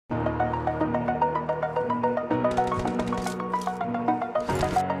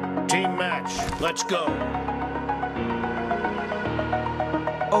Let's go.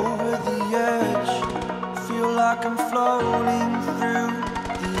 Over the edge, feel like I'm floating through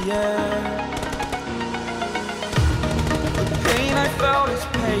the air. The pain I felt is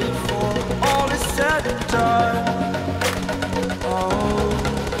paid for, all is said and done. Oh,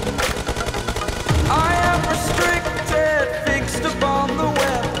 I am restricted, fixed upon the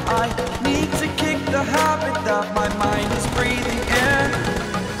web. I need to kick the habit that my mind is breathing in.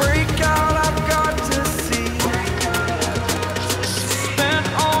 Break out, I've got to see. Spent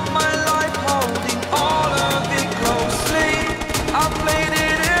all my life holding all of it closely. I played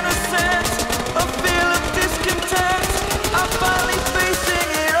it innocent, a feel of discontent. I'm finally facing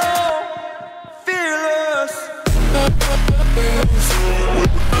it all, fearless.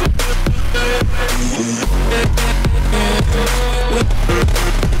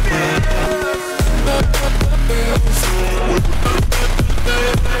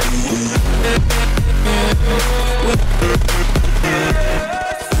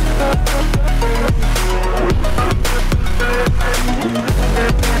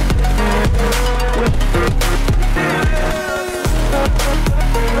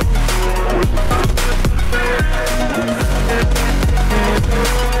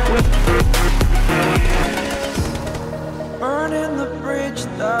 Burning the bridge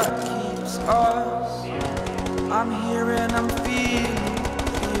that keeps us. I'm here and I'm feeling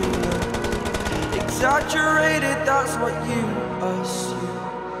exaggerated, that's what you assume.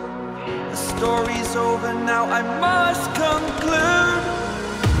 The story's over now, I must conclude.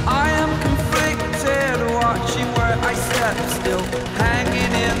 I am conflicted, watching where I step still,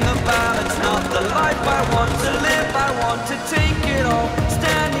 hanging in the balance. Not the life I want to live, I want to take it all.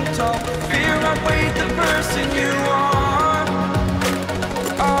 Standing tall, fear outweighed the person you are.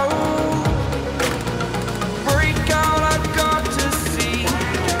 Oh, break out, I've got to see.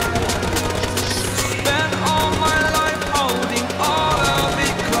 Spent all my life holding all of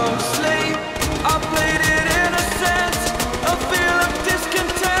it closely. I played it innocent, a feel of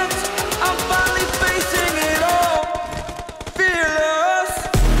discontent. I'm finally facing it all, fearless.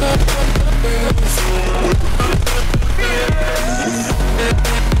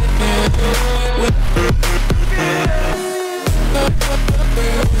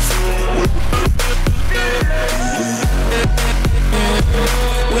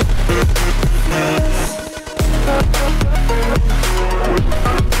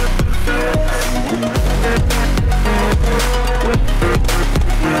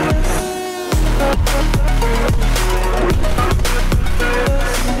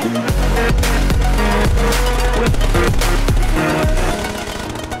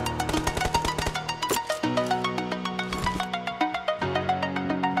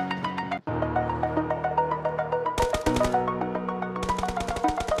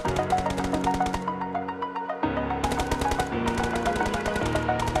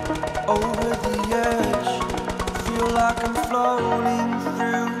 Over the edge, feel like I'm floating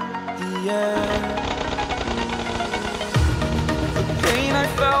through the air. The pain I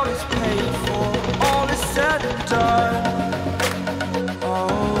felt is paid for, all is said and done.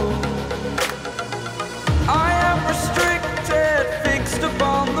 Oh, I am restricted, fixed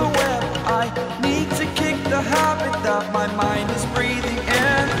upon the web. I need to kick the habit that my mind is breathing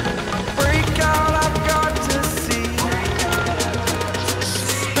in. Break out, I've got to see.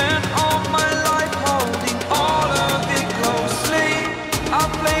 Spent all my life holding all of it closely. I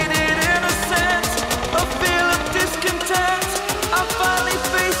played it innocent, a feel of discontent. I'm finally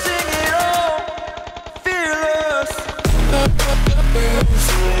facing it all, fearless.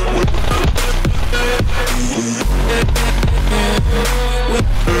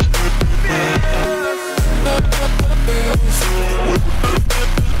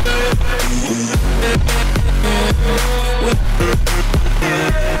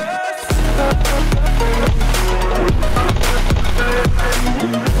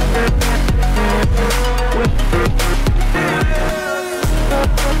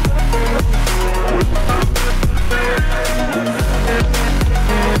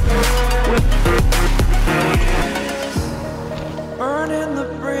 Burning the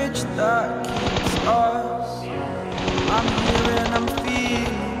bridge that keeps us. I'm here and I'm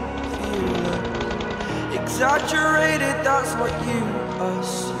feeling exaggerated, that's what you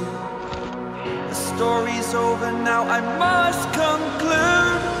assume. The story's over now, I must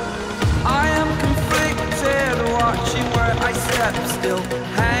conclude. I am conflicted, watching where I step still,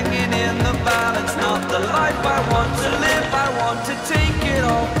 hanging in the balance. Not the life I want to live, I want to take it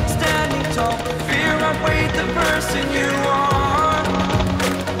all. Standing tall, fear outweighed the person you are.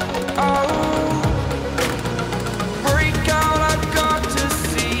 Oh, break out, I've got to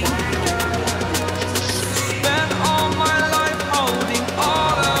see.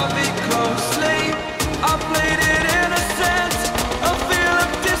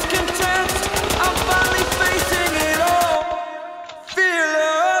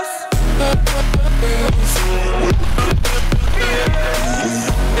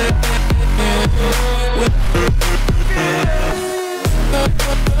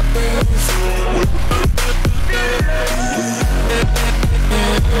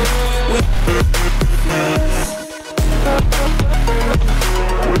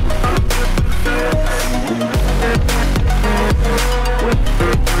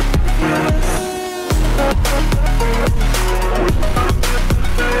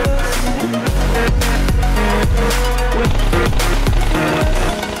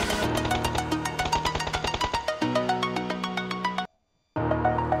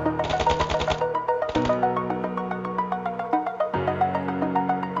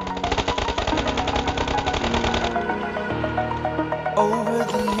 Over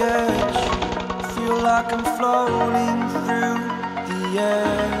the edge, feel like I'm floating through the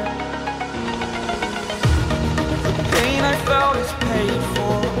air. The pain I felt is paid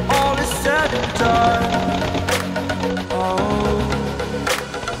for, all is said and done. Oh,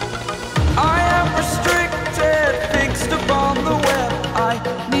 I am restricted, fixed upon the web. I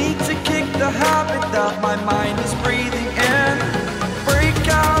need to kick the habit that my mind is breathing in. Break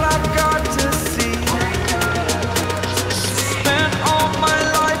out, I've got to see. Spent all my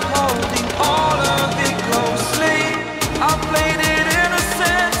life holding all of it closely. I played it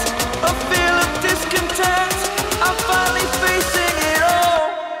innocent, a feel of discontent. I'm finally facing it all,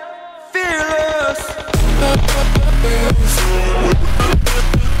 fearless.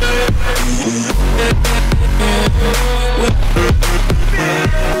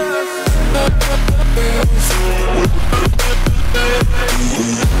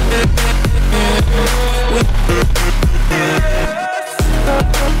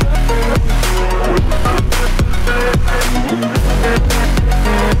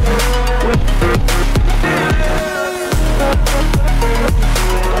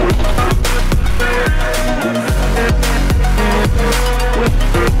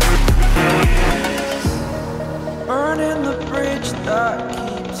 Burning the bridge that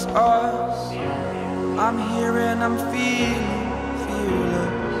keeps us. I'm here and I'm feeling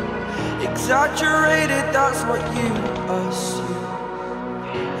fearless. Exaggerated, that's what you assume.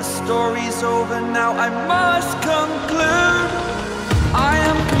 The story's over now, I must conclude. I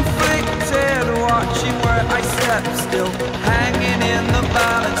am conflicted, watching where I step still, hanging in the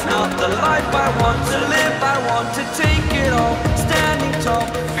balance. Not the life I want to live, I want to take it all. Standing tall,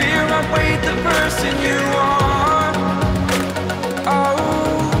 fear I weighed the person you are. Oh,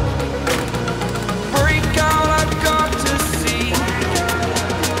 break out, I've got to see.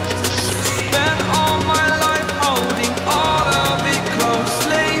 Spent all my life holding all of it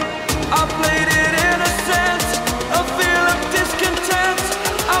closely. I played it innocent, a feel of discontent.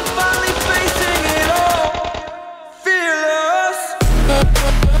 I'm finally facing it all, fearless.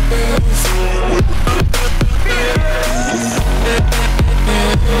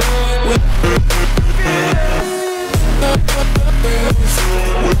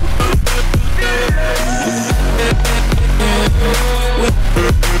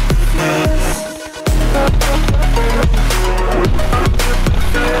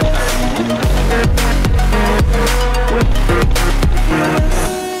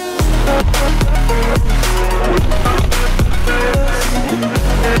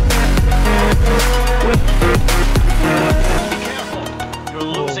 You're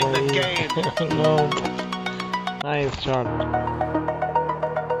losing the game. No. Nice shot.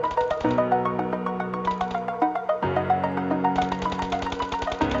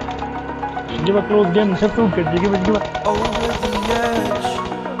 Give a close game. Just to get. Give it. Over the edge,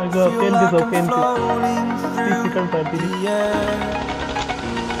 I go. feel like I'm 10 floating 3 through seconds. the air.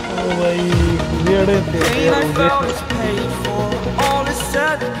 Oh my. Weird. Pain I felt is paid for, all is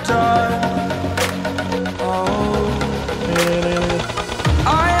said and done. Oh, I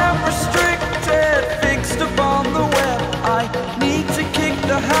am restricted, fixed upon the web. I need to kick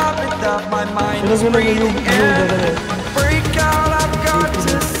the habit that my mind is breathing in. Break out, I've got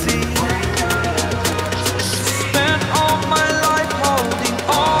to see. Spent all my life holding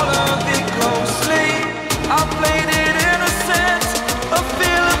all of it closely. I played it innocent, a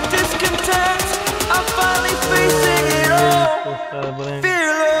feel of discontent. I'm finally facing it all,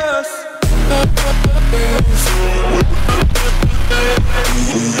 fearless. Fearless.